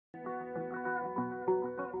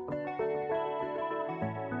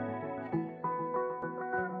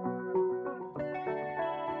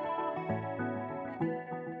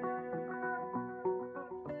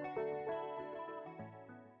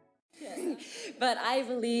But I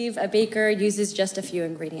believe a baker uses just a few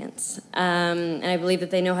ingredients. And I believe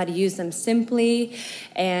that they know how to use them simply,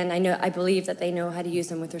 and I believe that they know how to use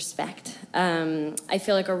them with respect. I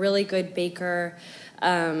feel like a really good baker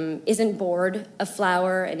isn't bored of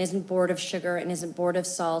flour and isn't bored of sugar and isn't bored of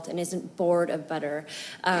salt and isn't bored of butter.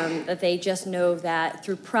 That they just know that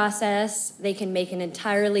through process, they can make an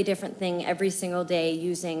entirely different thing every single day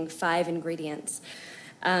using 5 ingredients.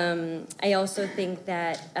 I also think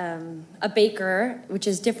that a baker, which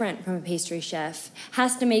is different from a pastry chef,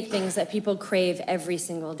 has to make things that people crave every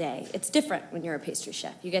single day. It's different when you're a pastry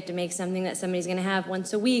chef. You get to make something that somebody's going to have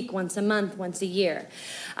once a week, once a month, once a year.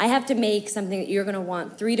 I have to make something that you're going to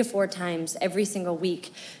want 3 to 4 times every single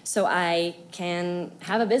week so I can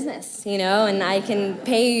have a business, you know, and I can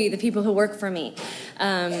pay the people who work for me.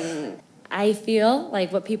 I feel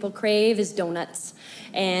like what people crave is donuts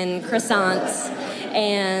and croissants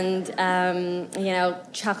and, you know,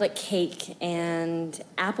 chocolate cake and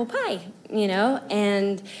apple pie, you know,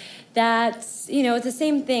 and that's, you know, it's the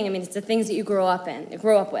same thing. I mean, it's the things that you grow up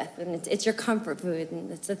with, and it's your comfort food, and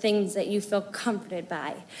it's the things that you feel comforted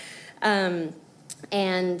by.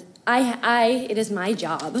 And it is my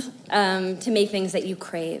job to make things that you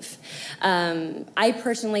crave. I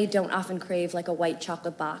personally don't often crave like a white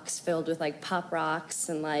chocolate box filled with like Pop Rocks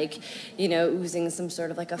and like, you know, oozing some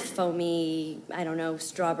sort of like a foamy, I don't know,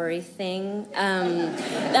 strawberry thing.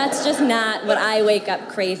 That's just not what I wake up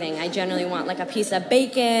craving. I generally want like a piece of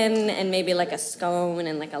bacon and maybe like a scone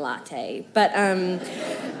and like a latte. But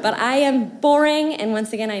I am boring, and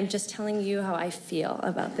once again, I'm just telling you how I feel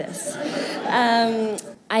about this.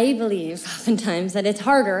 I believe oftentimes that it's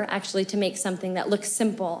harder actually to make something that looks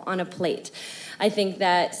simple on a plate. I think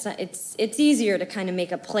that it's easier to kind of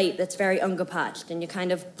make a plate that's very ungepatched and you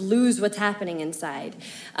kind of lose what's happening inside.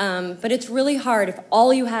 But it's really hard if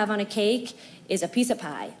all you have on a cake is a piece of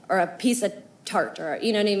pie or a piece of tart, or,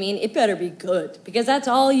 you know what I mean? It better be good, because that's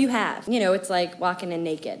all you have. You know, it's like walking in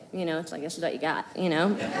naked. You know, it's like, this is what you got, you know?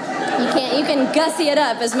 You can gussy it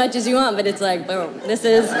up as much as you want, but it's like, boom, this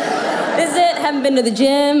is it. Haven't been to the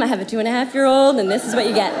gym. I have a 2.5-year-old, and this is what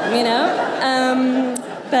you get, you know?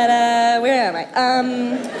 Where am I?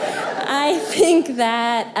 I think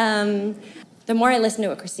that the more I listened to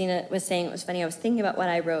what Christina was saying, it was funny. I was thinking about what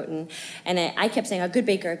I wrote, and I kept saying a good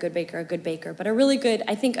baker, a good baker, a good baker, but a really good,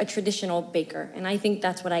 I think, a traditional baker, and I think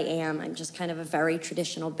that's what I am. I'm just kind of a very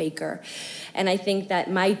traditional baker, and I think that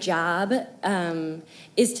my job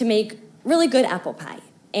is to make really good apple pie,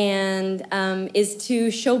 and is to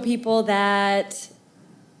show people that,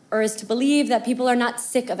 or is to believe that people are not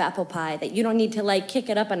sick of apple pie, that you don't need to like kick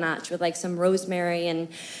it up a notch with like some rosemary and,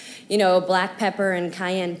 you know, black pepper and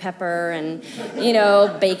cayenne pepper and, you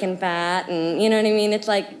know, bacon fat and, you know what I mean? It's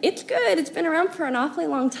like, it's good. It's been around for an awfully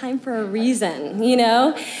long time for a reason, you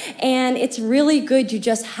know? And it's really good. You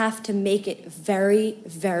just have to make it very,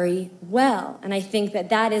 very well. And I think that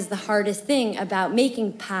that is the hardest thing about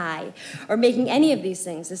making pie or making any of these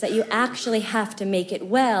things, is that you actually have to make it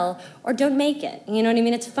well or don't make it. You know what I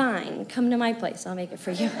mean? It's fine. Come to my place. I'll make it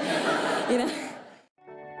for you. You know?